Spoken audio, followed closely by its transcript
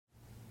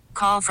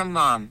Call from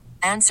mom.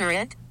 Answer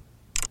it.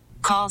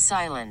 Call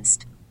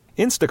silenced.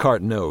 Instacart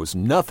knows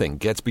nothing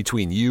gets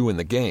between you and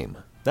the game.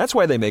 That's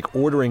why they make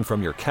ordering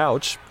from your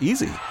couch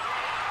easy.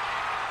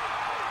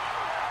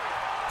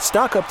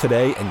 Stock up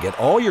today and get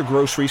all your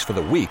groceries for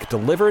the week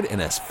delivered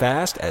in as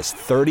fast as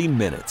 30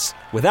 minutes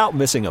without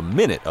missing a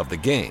minute of the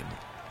game.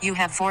 You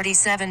have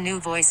 47 new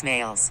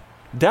voicemails.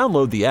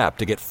 Download the app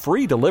to get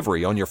free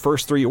delivery on your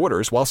first 3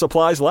 orders while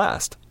supplies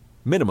last.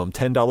 Minimum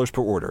 $10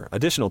 per order.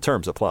 Additional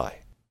terms apply.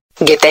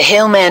 Get the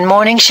Hillman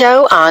Morning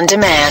Show on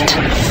demand.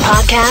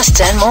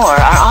 Podcasts and more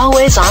are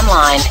always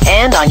online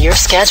and on your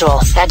schedule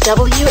at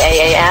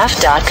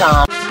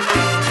WAAF.com.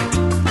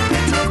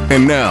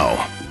 And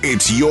now,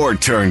 it's your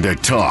turn to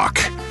talk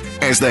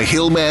as the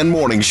Hillman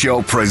Morning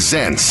Show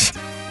presents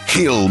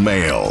Hill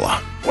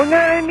Mail. We're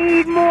gonna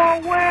need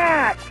more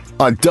wax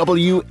On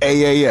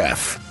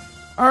WAAF.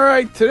 All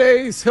right,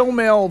 today's Hill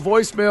Mail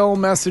voicemail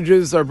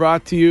messages are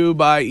brought to you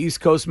by East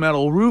Coast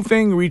Metal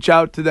Roofing. Reach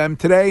out to them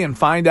today and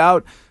find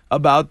out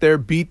about their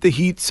Beat the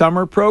Heat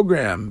summer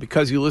program.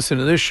 Because you listen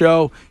to this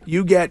show,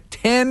 you get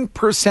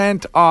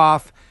 10%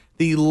 off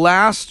the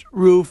last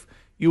roof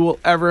you will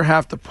ever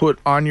have to put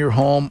on your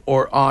home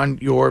or on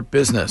your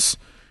business.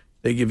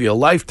 They give you a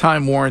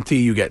lifetime warranty.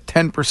 You get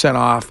 10%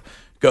 off.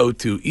 Go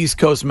to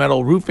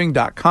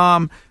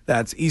eastcoastmetalroofing.com.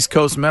 That's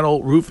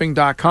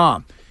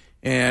eastcoastmetalroofing.com.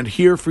 And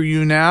here for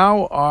you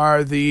now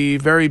are the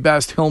very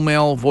best Hill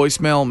Mail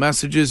voicemail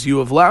messages you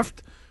have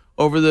left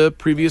over the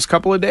previous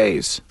couple of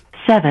days.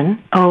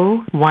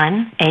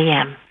 7:01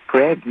 a.m.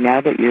 Greg,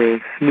 now that you're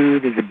as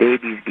smooth as a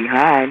baby's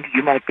behind,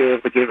 you might be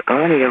able to give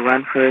Ernie a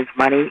run for his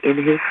money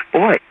in his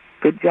sport.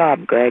 Good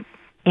job, Greg.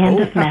 End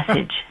of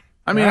message.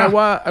 I mean, I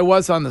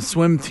was on the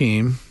swim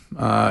team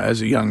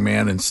as a young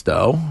man in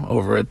Stowe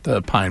over at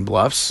the Pine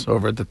Bluffs,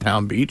 over at the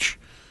town beach.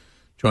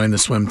 Joined the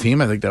swim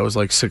team. I think that was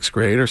like 6th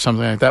grade or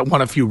something like that.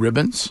 Won a few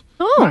ribbons.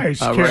 Oh, nice.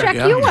 Check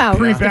you out,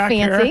 Mr.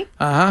 Fancy.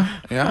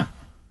 Yeah.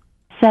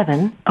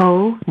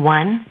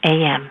 7:01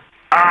 a.m.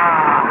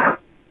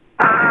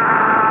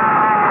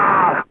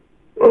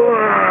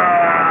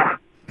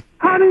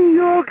 Honey,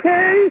 you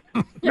okay?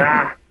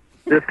 Nah,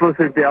 just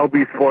listen to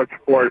LB Sports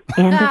Sport.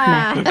 End of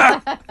message.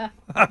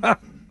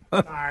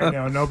 I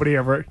know nobody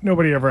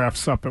ever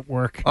F's up at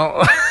work.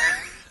 Oh,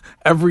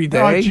 every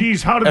day. Oh,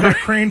 geez, how did that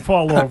crane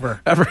fall over?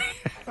 Every.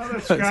 How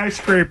did that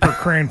skyscraper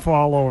crane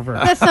fall over?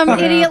 That some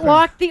idiot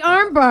locked the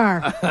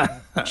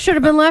armbar. Should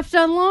have been left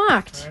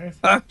unlocked.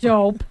 Right?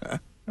 Dope.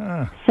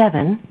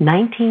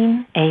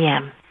 7:19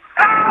 a.m.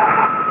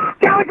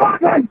 Kelly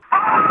Clarkson!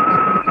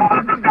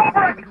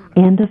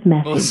 End of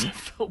message.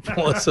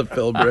 Melissa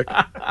Philbrick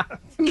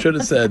should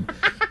have said,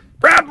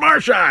 Brad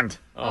Marchand.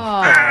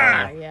 Oh,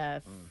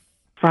 yes.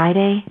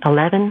 Friday,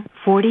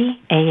 11:40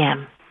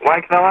 a.m.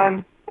 Lights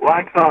on,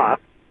 lights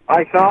off.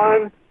 Lights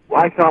on,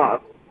 lights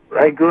off.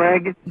 Right,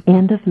 Greg?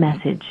 End of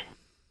message.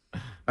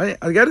 I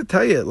got to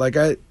tell you,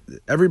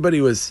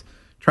 everybody was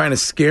trying to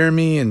scare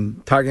me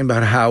and talking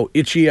about how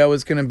itchy I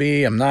was going to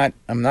be. I'm not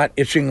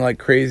itching like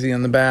crazy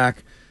on the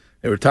back.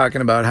 They were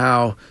talking about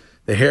how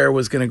the hair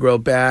was going to grow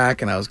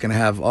back and I was going to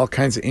have all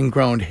kinds of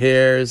ingrown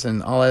hairs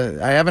and all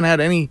that. I haven't had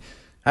any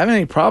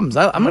problems.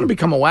 I'm going to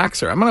become a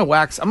waxer. I'm going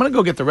to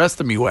go get the rest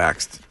of me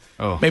waxed.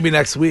 Oh. Maybe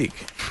next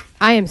week.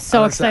 I am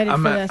so excited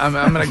for this. I'm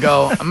going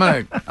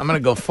to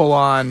go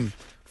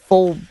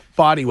full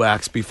body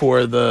wax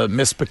before the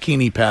Miss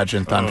Bikini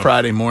pageant on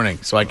Friday morning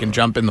so I can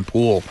jump in the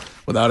pool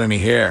without any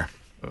hair.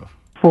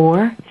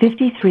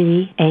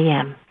 4:53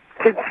 a.m.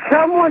 Could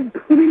someone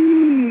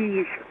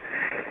please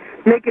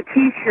make a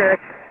T-shirt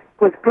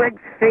with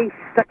Greg's face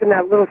stuck in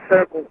that little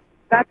circle?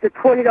 That's a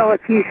 $20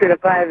 T-shirt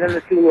if I've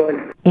ever seen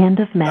one. End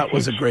of message. That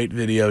was a great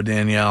video,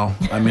 Danielle.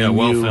 I mean,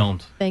 well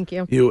filmed. Thank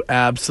you. You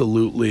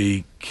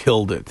absolutely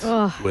killed it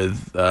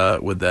with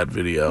that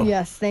video.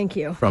 Yes, thank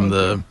you. From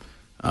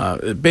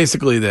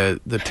basically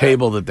the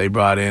table that they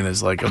brought in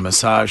is like a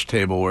massage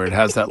table where it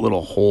has that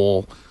little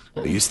hole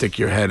that you stick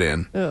your head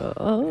in.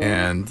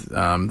 And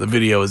the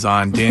video is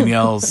on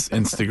Danielle's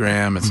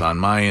Instagram. It's on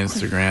my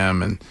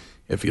Instagram. And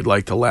if you'd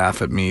like to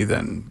laugh at me,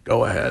 then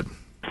go ahead.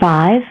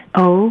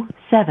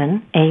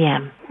 5:07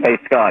 a.m. Hey,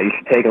 Scott, you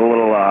should take a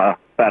little out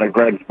of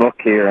Greg's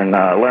book here and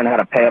learn how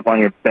to pay up on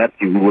your bets,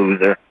 you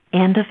loser.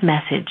 End of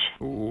message.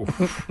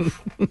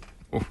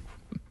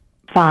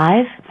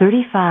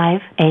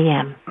 5:35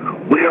 a.m.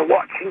 We are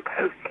watching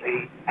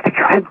closely the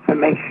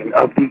transformation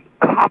of the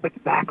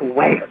carpetback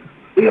whale.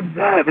 We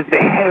observe as the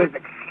hair is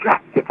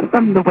extracted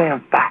from the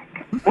whale's back.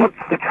 Once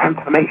the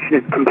transformation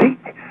is complete,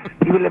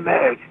 you will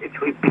emerge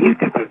into a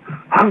beautiful,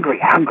 hungry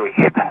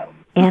hippo.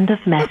 End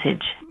of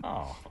message.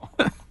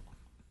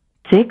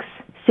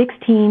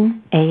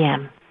 6:16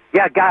 a.m.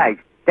 Yeah, guys,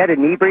 that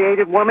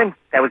inebriated woman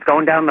that was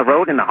going down the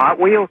road in the Hot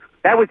Wheel,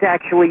 that was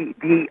actually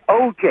the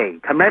OJ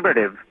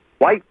commemorative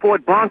White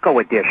Ford Bronco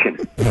edition.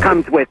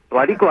 Comes with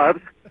bloody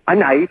gloves, a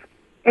knife,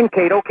 and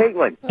Kato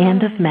Caitlin.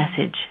 End of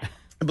message.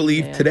 I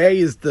believe today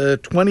is the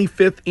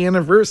 25th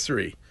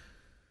anniversary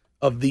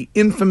of the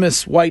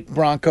infamous white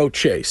Bronco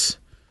chase.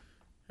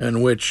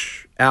 in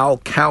which Al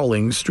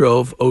Cowlings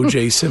drove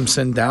O.J.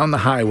 Simpson down the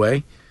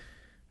highway,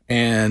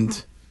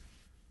 and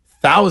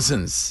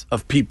thousands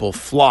of people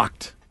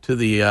flocked to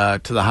the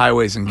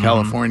highways in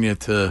California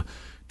to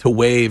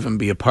wave and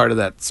be a part of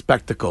that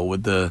spectacle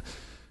with the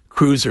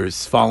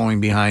cruisers following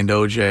behind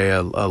O.J.,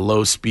 a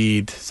low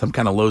speed, some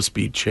kind of low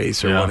speed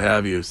chase or what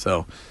have you.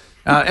 So,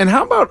 and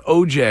how about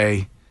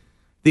O.J.,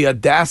 the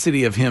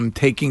audacity of him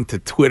taking to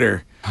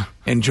Twitter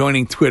and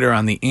joining Twitter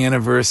on the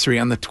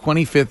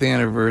 25th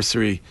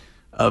anniversary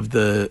of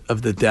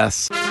the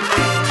deaths.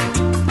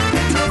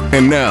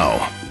 And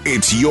now,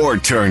 it's your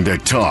turn to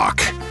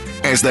talk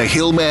as the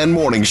Hillman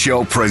Morning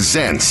Show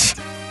presents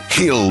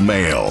Hill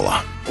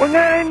Mail We're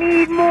gonna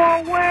need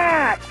more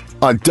wax.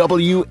 on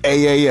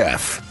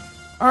WAAF.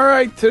 All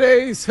right,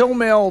 today's Hill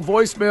Mail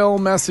voicemail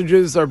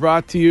messages are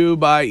brought to you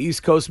by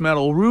East Coast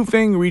Metal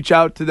Roofing. Reach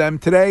out to them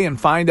today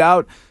and find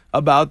out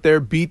about their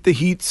Beat the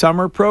Heat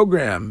summer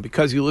program.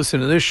 Because you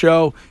listen to this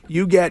show,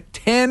 you get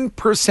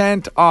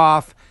 10%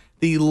 off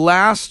the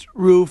last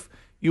roof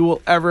you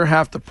will ever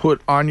have to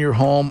put on your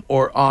home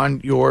or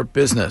on your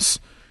business.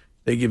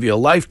 They give you a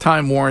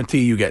lifetime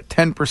warranty. You get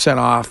 10%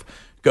 off.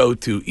 Go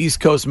to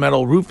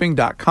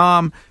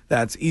eastcoastmetalroofing.com.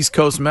 That's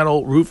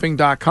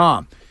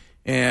eastcoastmetalroofing.com.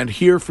 And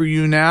here for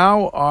you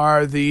now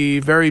are the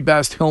very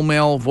best Hill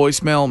Mail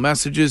voicemail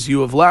messages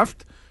you have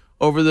left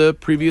over the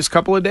previous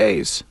couple of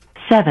days.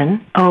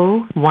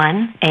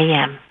 7:01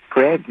 a.m.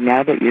 Greg,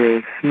 now that you're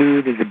as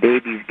smooth as a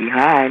baby's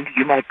behind,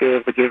 you might be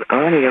able to give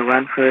Ernie a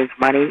run for his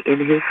money in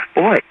his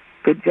sport.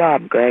 Good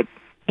job, Greg.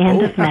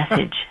 End of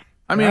message.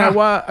 I mean,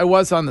 I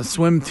was on the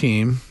swim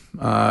team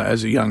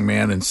as a young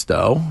man in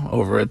Stowe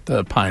over at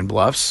the Pine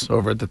Bluffs,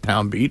 over at the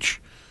town beach.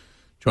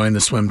 Joined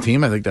the swim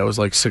team. I think that was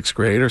like 6th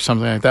grade or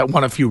something like that.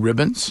 Won a few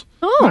ribbons.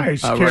 Oh,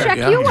 Nice, check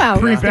kid. you out,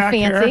 Pretty Mr. back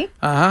here.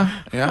 Fancy.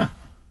 Yeah.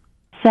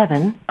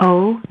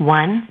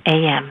 7:01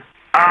 a.m.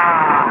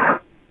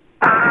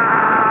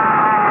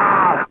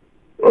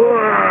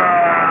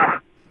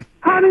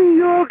 Honey,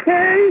 you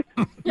okay?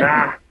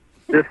 Nah,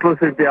 just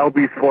listen to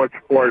LB Sports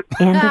Sport.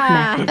 End of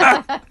message.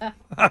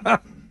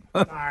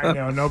 I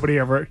know nobody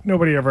ever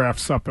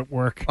f's up at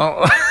work.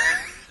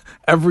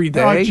 Every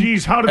day. Oh,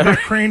 geez, how did that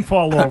crane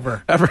fall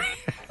over? Every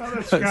How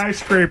did that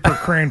skyscraper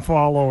crane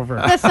fall over?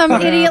 Guess some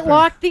idiot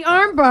locked the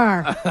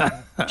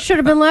armbar. Should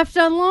have been left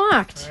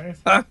unlocked.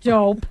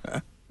 Dope.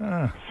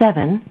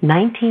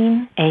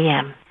 7:19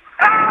 a.m.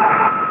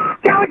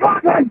 Kelly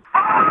Clarkson!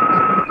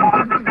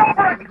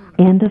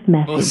 End of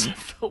message.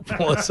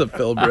 Melissa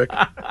Philbrick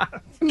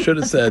should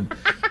have said,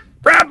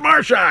 Brad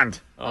Marchand.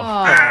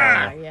 Oh,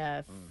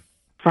 yes.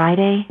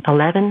 Friday,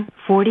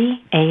 11:40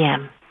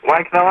 a.m.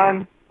 Wax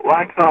on,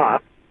 wax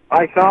off.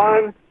 Wax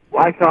on,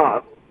 wax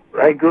off.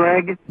 Right,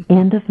 Greg?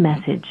 End of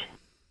message.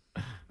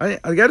 I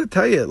got to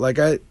tell you,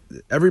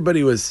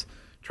 everybody was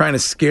trying to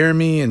scare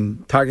me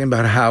and talking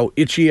about how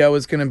itchy I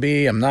was going to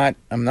be. I'm not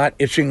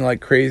itching like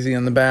crazy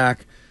on the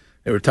back.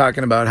 They were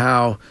talking about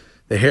how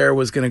the hair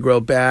was going to grow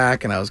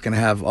back and I was going to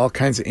have all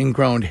kinds of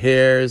ingrown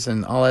hairs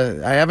and all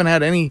that. I haven't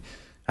had any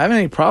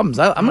problems.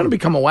 I'm going to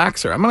become a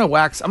waxer. I'm going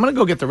to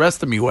go get the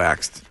rest of me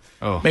waxed.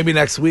 Oh. Maybe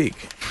next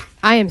week.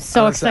 I am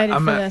so excited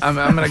for this. I'm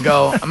going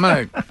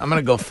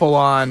to go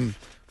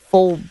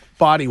full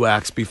body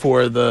wax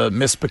before the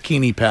Miss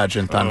Bikini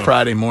pageant on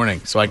Friday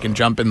morning so I can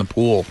jump in the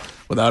pool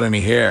without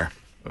any hair.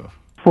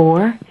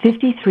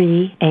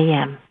 4:53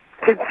 a.m.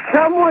 Could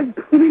someone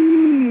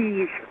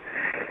please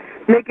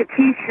make a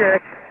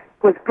T-shirt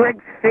with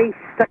Greg's face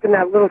stuck in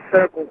that little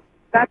circle?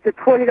 That's a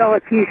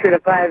 $20 T-shirt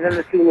if I've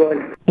ever seen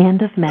one.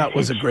 End of message. That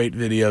was a great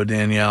video,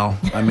 Danielle.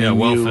 I mean,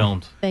 well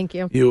filmed. Thank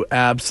you. You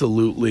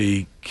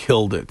absolutely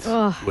killed it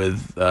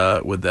with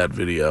that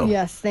video.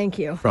 Yes, thank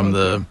you.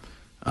 From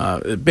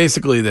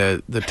basically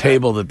the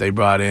table that they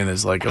brought in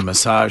is like a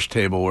massage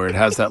table where it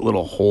has that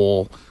little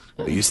hole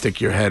that you stick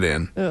your head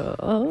in.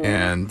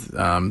 And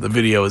the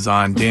video is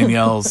on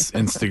Danielle's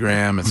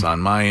Instagram. It's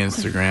on my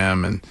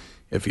Instagram. And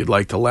if you'd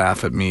like to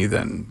laugh at me,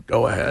 then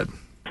go ahead.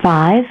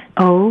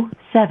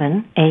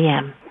 5:07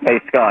 a.m. Hey,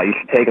 Scott, you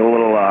should take a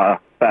little out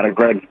of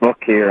Greg's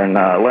book here and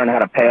learn how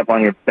to pay up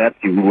on your bets,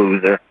 you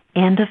loser.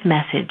 End of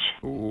message.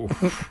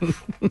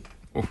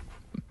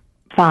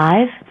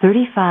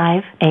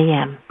 5:35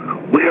 a.m.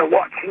 We are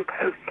watching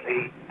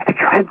closely the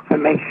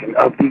transformation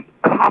of the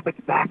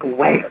carpetback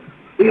whale.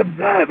 We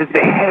observe as the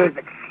hair is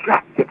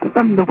extracted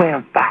from the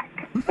whale's back.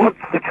 Once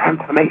the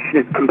transformation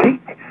is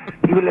complete,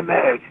 you will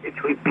emerge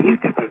into a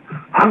beautiful,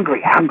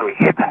 hungry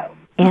hippo.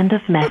 End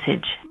of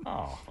message.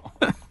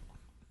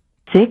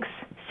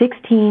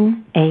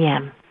 6:16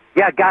 a.m.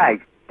 Yeah, guys,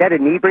 that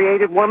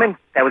inebriated woman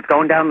that was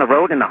going down the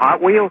road in the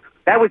Hot Wheel,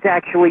 that was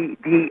actually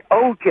the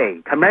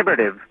OJ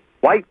commemorative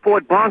White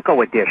Ford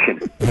Bronco edition.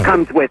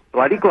 Comes with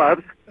bloody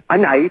gloves, a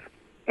knife,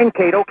 and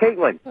Kato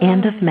Caitlin.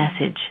 End of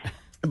message.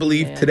 I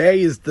believe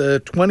today is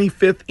the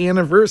 25th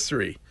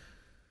anniversary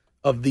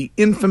of the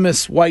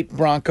infamous white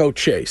Bronco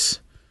chase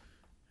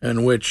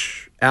in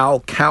which Al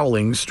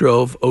Cowlings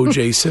drove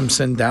O.J.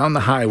 Simpson down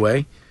the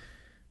highway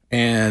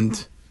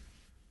and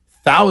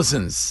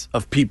thousands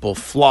of people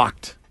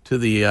flocked to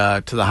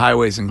the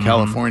highways in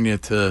California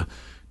to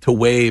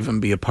wave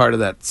and be a part of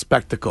that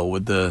spectacle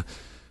with the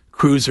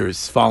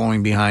cruisers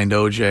following behind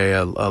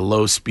OJ, a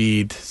low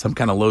speed, some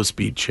kind of low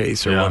speed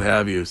chase or what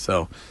have you.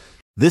 So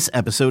this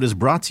episode is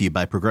brought to you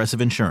by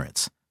Progressive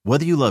Insurance.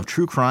 Whether you love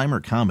true crime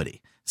or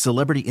comedy,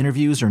 celebrity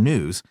interviews or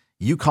news,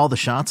 you call the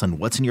shots on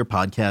what's in your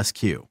podcast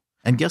queue.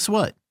 And guess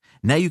what?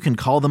 Now you can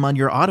call them on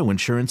your auto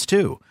insurance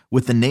too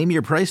with the Name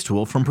Your Price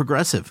tool from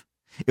Progressive.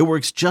 It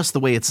works just the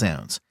way it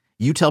sounds.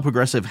 You tell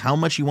Progressive how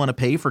much you want to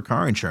pay for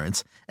car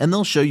insurance, and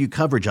they'll show you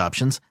coverage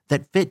options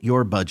that fit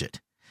your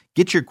budget.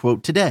 Get your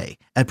quote today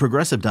at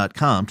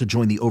Progressive.com to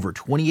join the over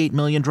 28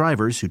 million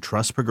drivers who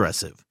trust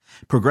Progressive.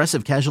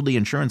 Progressive Casualty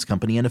Insurance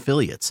Company and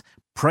Affiliates.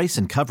 Price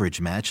and coverage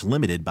match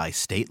limited by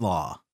state law.